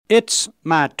It's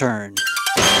my turn.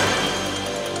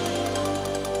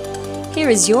 Here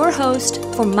is your host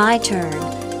for My Turn,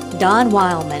 Don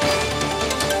Wildman.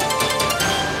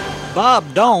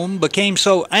 Bob Dome became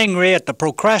so angry at the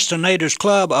Procrastinators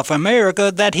Club of America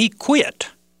that he quit.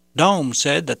 Dome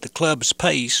said that the club's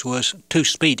pace was too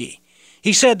speedy.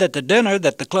 He said that the dinner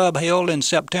that the club held in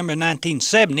September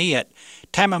 1970 at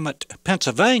Tammet,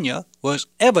 Pennsylvania, was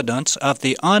evidence of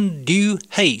the undue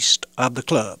haste of the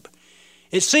club.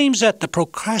 It seems that the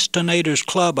Procrastinators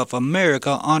Club of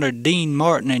America honored Dean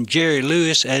Martin and Jerry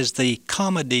Lewis as the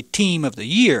comedy team of the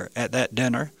year at that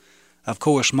dinner. Of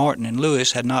course, Martin and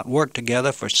Lewis had not worked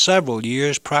together for several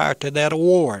years prior to that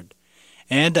award.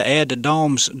 And to add to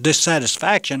Dome's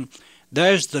dissatisfaction,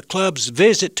 there's the club's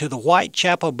visit to the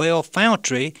Whitechapel Bell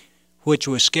Foundry, which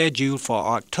was scheduled for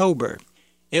October.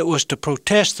 It was to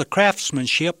protest the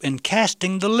craftsmanship in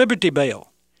casting the Liberty Bell.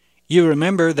 You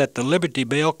remember that the Liberty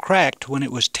Bell cracked when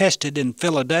it was tested in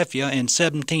Philadelphia in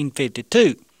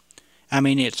 1752.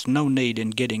 It's no need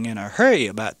in getting in a hurry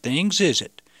about things, is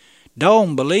it?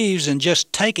 Dome believes in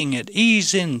just taking it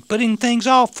easy and putting things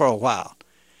off for a while.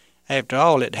 After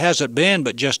all, it hasn't been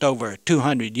but just over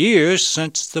 200 years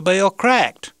since the bell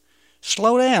cracked.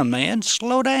 Slow down, man,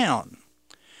 slow down.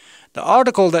 The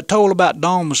article that told about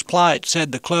Dome's plight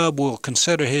said the club will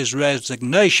consider his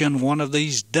resignation one of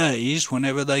these days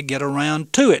whenever they get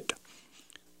around to it.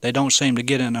 They don't seem to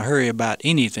get in a hurry about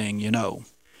anything, you know.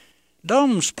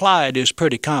 Dome's plight is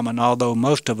pretty common, although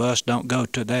most of us don't go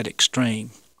to that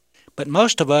extreme. But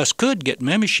most of us could get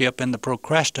membership in the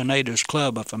Procrastinators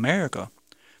Club of America.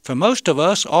 For most of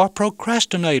us are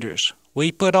procrastinators.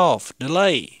 We put off,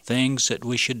 delay things that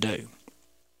we should do.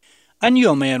 I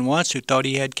knew a man once who thought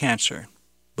he had cancer,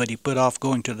 but he put off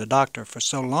going to the doctor for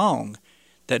so long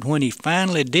that when he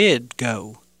finally did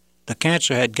go, the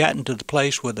cancer had gotten to the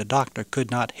place where the doctor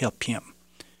could not help him.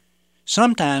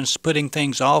 Sometimes putting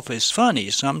things off is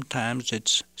funny, sometimes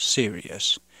it's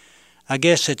serious. I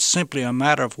guess it's simply a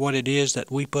matter of what it is that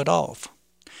we put off.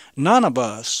 None of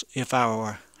us, if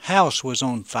our house was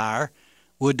on fire,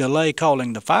 would delay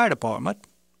calling the fire department.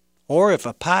 Or if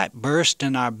a pipe burst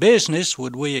in our business,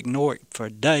 would we ignore it for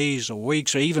days or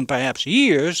weeks or even perhaps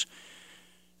years?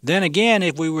 Then again,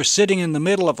 if we were sitting in the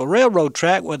middle of a railroad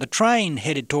track with a train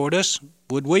headed toward us,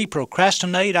 would we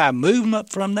procrastinate our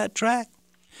movement from that track?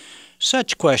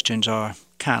 Such questions are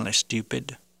kindly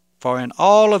stupid, for in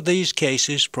all of these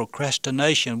cases,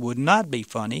 procrastination would not be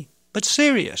funny, but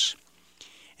serious.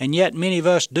 And yet many of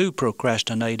us do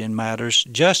procrastinate in matters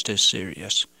just as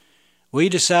serious. We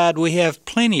decide we have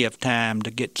plenty of time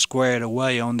to get squared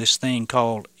away on this thing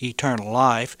called eternal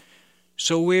life,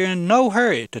 so we're in no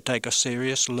hurry to take a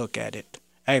serious look at it.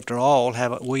 After all,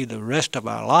 haven't we the rest of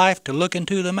our life to look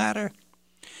into the matter?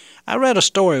 I read a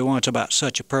story once about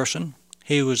such a person.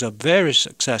 He was a very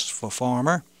successful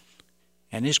farmer,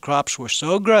 and his crops were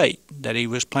so great that he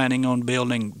was planning on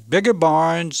building bigger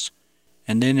barns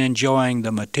and then enjoying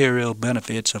the material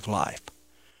benefits of life.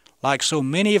 Like so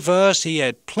many of us, he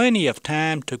had plenty of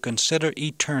time to consider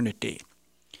eternity.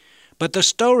 But the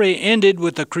story ended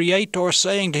with the Creator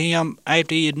saying to him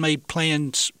after he had made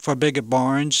plans for bigger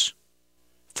barns,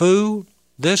 "Fool,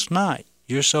 this night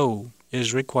your soul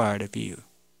is required of you."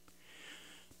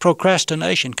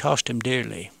 Procrastination cost him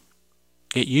dearly.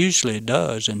 It usually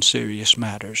does in serious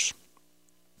matters.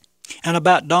 And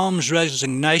about Dome's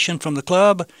resignation from the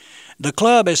club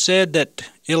has said that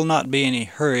it'll not be any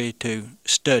hurry to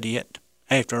study it.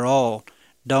 After all,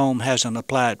 Dome hasn't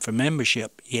applied for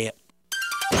membership yet.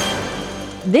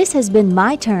 This has been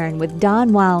My Turn with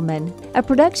Don Wildman, a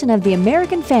production of the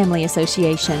American Family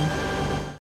Association.